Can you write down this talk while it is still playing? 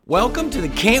Welcome to the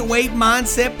Can't Wait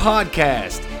Mindset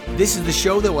Podcast. This is the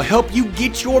show that will help you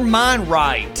get your mind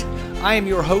right. I am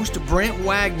your host, Brent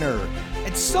Wagner.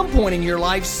 At some point in your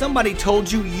life, somebody told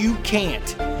you you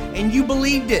can't, and you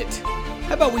believed it.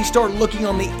 How about we start looking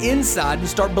on the inside and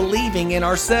start believing in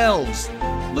ourselves?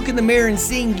 Look in the mirror and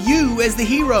seeing you as the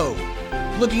hero.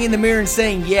 Looking in the mirror and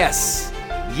saying, yes,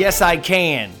 I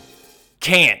can.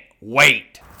 Can't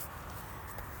wait.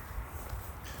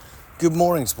 Good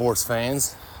morning, sports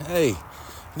fans. Hey, you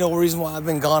know the reason why I've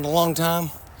been gone a long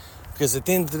time? Because at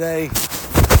the end of the day,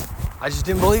 I just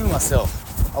didn't believe in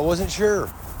myself. I wasn't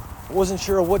sure. I wasn't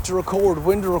sure of what to record,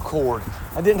 when to record.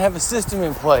 I didn't have a system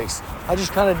in place. I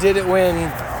just kind of did it when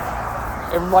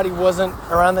everybody wasn't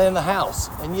around in the house.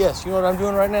 And yes, you know what I'm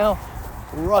doing right now?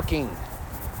 Rucking.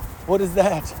 What is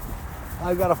that?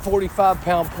 I've got a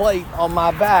 45-pound plate on my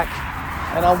back,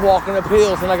 and I'm walking up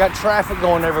hills, and I got traffic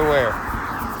going everywhere.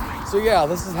 So yeah,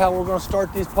 this is how we're going to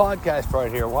start this podcast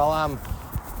right here while I'm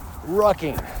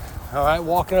rucking. All right,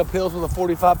 walking up hills with a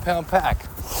 45-pound pack.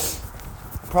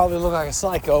 Probably look like a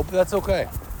psycho, but that's okay.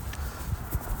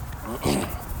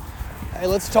 Hey,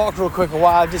 let's talk real quick of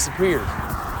why I disappeared.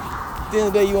 At the end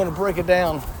of the day, you want to break it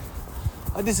down.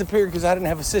 I disappeared because I didn't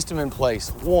have a system in place,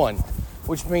 one,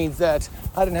 which means that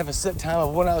I didn't have a set time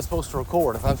of when I was supposed to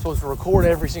record. If I'm supposed to record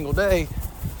every single day,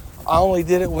 I only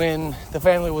did it when the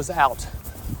family was out,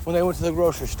 when they went to the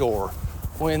grocery store,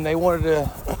 when they wanted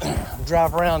to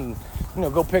drive around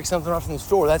and go pick something up from the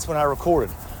store. That's when I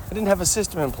recorded. I didn't have a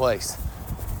system in place.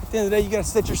 At the end of the day, you got to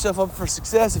set yourself up for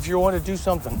success if you want to do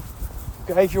something.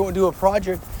 Okay, if you want to do a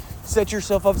project, set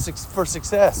yourself up for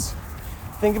success.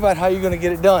 Think about how you're going to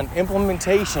get it done.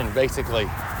 Implementation, basically.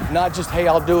 Not just, hey,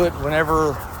 I'll do it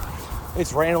whenever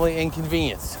it's randomly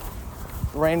inconvenient.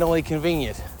 Randomly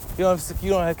convenient. You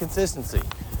don't have consistency.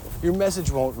 Your message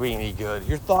won't be any good.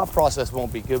 Your thought process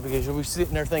won't be good because you'll be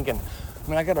sitting there thinking,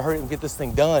 man, I got to hurry up and get this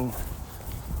thing done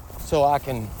so I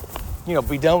can,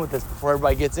 be done with this before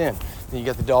everybody gets in. Then you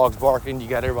got the dogs barking, you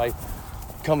got everybody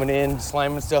coming in,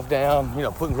 slamming stuff down,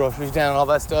 putting groceries down, all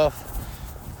that stuff.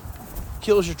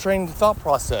 Kills your training thought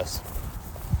process.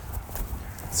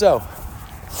 So,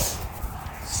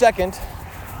 second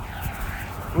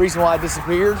reason why I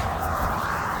disappeared,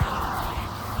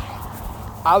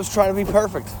 I was trying to be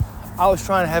perfect. I was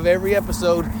trying to have every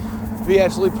episode be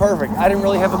absolutely perfect. I didn't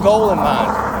really have a goal in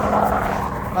mind.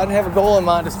 I didn't have a goal in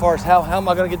mind as far as how am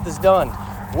I going to get this done?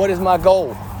 What is my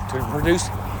goal? To produce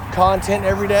content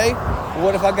every day?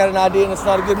 What if I got an idea and it's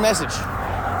not a good message?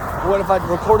 What if I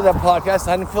recorded that podcast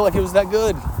and I didn't feel like it was that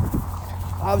good?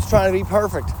 I was trying to be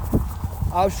perfect.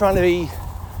 I was trying to be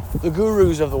the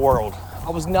gurus of the world. I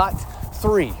was not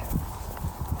three.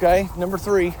 Okay, number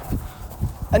three,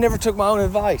 I never took my own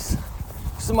advice.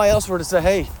 If somebody else were to say,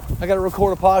 hey, I got to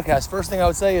record a podcast, first thing I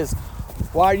would say is,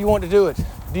 why do you want to do it?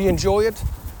 Do you enjoy it?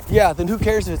 Yeah, then who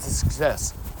cares if it's a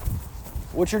success?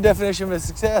 What's your definition of a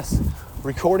success?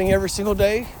 Recording every single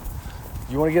day?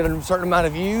 You want to get a certain amount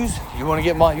of views? You want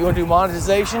to do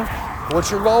monetization? What's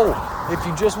your goal? If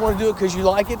you just want to do it because you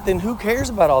like it, then who cares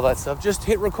about all that stuff? Just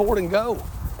hit record and go.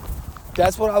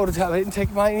 That's what I would have done. I didn't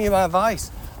take any of my advice.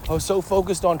 I was so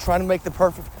focused on trying to make the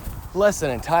perfect lesson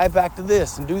and tie it back to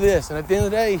this and do this. And at the end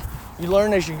of the day, you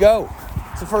learn as you go.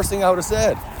 It's the first thing I would have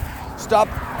said. Stop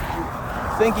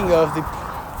thinking of the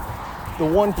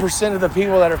 1% of the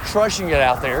people that are crushing it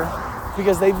out there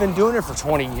because they've been doing it for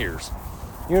 20 years.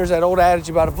 There's that old adage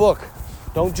about a book.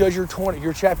 Don't judge your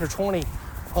chapter 20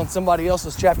 on somebody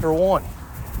else's chapter 1.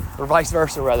 Or vice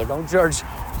versa, rather. Don't judge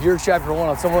your chapter 1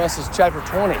 on someone else's chapter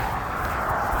 20.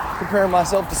 Comparing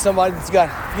myself to somebody that's got,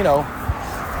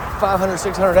 500,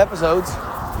 600 episodes.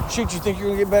 Shoot, you think you're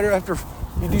going to get better after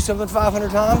you do something 500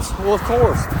 times? Well, of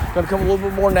course. Going to come a little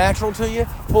bit more natural to you?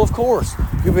 Well, of course.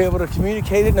 You'll be able to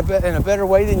communicate it in a better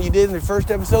way than you did in the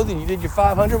first episode, than you did your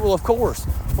 500? Well, of course.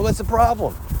 Well, that's the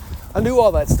problem. I knew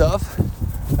all that stuff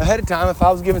ahead of time if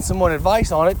I was giving someone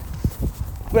advice on it,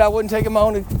 but I wasn't taking my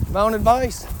own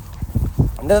advice.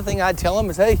 Another thing I'd tell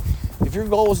them is, hey, if your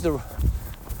goal is to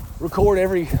record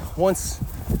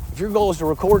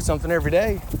something every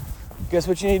day, guess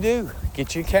what you need to do?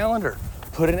 Get you a calendar.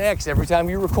 Put an X every time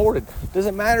you record it.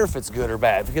 Doesn't matter if it's good or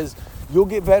bad because you'll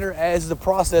get better as the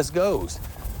process goes.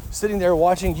 Sitting there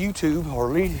watching YouTube or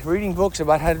reading books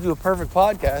about how to do a perfect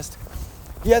podcast,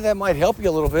 yeah, that might help you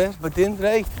a little bit, but at the end of the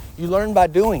day, you learn by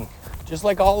doing, just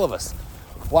like all of us.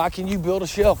 Why can you build a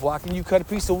shelf? Why can you cut a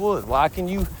piece of wood? Why can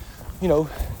you,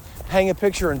 hang a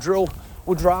picture and drill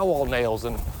with drywall nails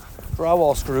and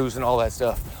drywall screws and all that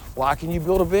stuff? Why can you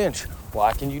build a bench?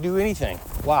 Why can you do anything?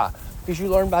 Why? Because you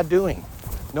learn by doing.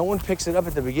 No one picks it up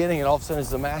at the beginning and all of a sudden is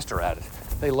the master at it.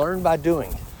 They learn by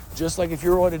doing. Just like if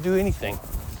you're going to do anything,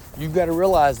 you've got to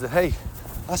realize that, hey,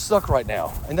 I suck right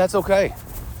now, and that's okay.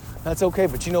 That's okay,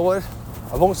 but you know what?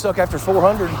 I won't suck after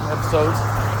 400 episodes.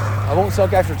 I won't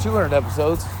suck after 200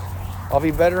 episodes. I'll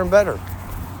be better and better.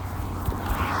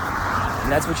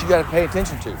 And that's what you got to pay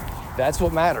attention to. That's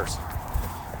what matters.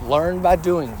 Learn by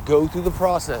doing. Go through the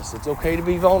process. It's okay to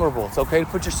be vulnerable. It's okay to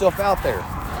put yourself out there.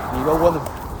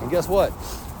 And guess what?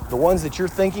 The ones that you're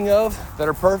thinking of that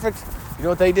are perfect, you know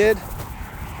what they did?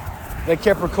 They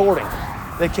kept recording.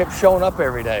 They kept showing up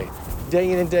every day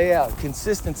in and day out.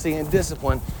 Consistency and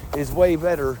discipline is way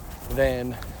better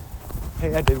than,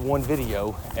 hey, I did one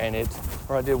video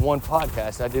or I did one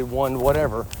podcast, I did one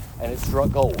whatever, and it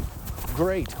struck gold.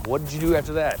 Great. What did you do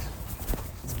after that?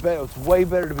 It's way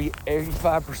better to be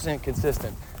 85%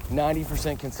 consistent,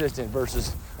 90% consistent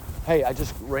versus, hey, I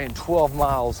just ran 12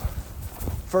 miles,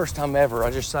 first time ever.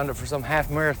 I just signed up for some half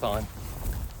marathon.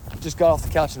 Just got off the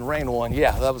couch and ran one.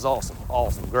 Yeah, that was awesome.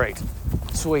 Awesome. Great.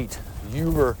 Sweet. You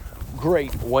were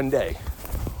great one day.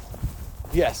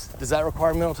 Yes. Does that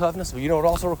require mental toughness? Well, you know what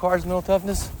also requires mental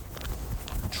toughness?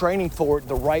 Training for it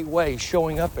the right way,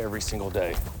 showing up every single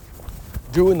day,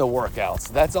 doing the workouts.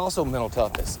 That's also mental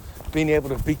toughness. Being able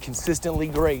to be consistently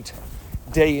great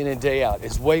day in and day out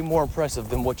is way more impressive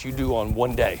than what you do on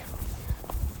one day.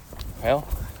 Well,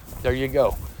 there you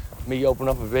go. Me open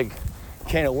up a big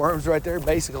can of worms right there,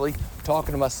 basically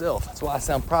talking to myself. That's why I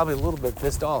sound probably a little bit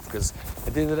pissed off, because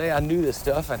at the end of the day, I knew this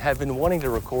stuff and had been wanting to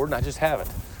record, and I just haven't.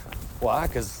 Why?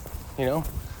 Because,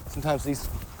 sometimes these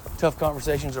tough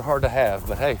conversations are hard to have,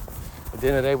 but hey, at the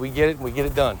end of the day, we get it and we get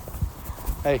it done.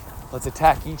 Hey, let's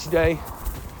attack each day.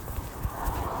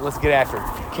 Let's get after it.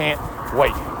 Can't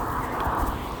wait.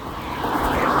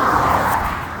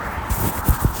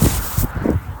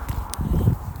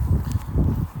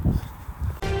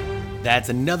 That's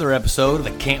another episode of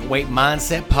the Can't Wait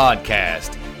Mindset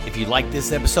Podcast. If you like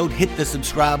this episode, hit the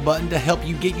subscribe button to help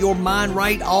you get your mind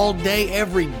right all day,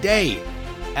 every day.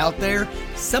 Out there,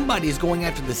 somebody is going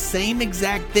after the same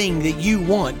exact thing that you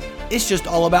want. It's just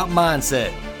all about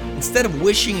mindset. Instead of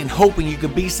wishing and hoping you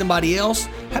could be somebody else,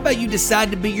 how about you decide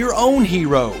to be your own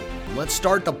hero? Let's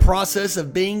start the process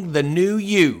of being the new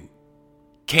you.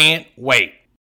 Can't wait.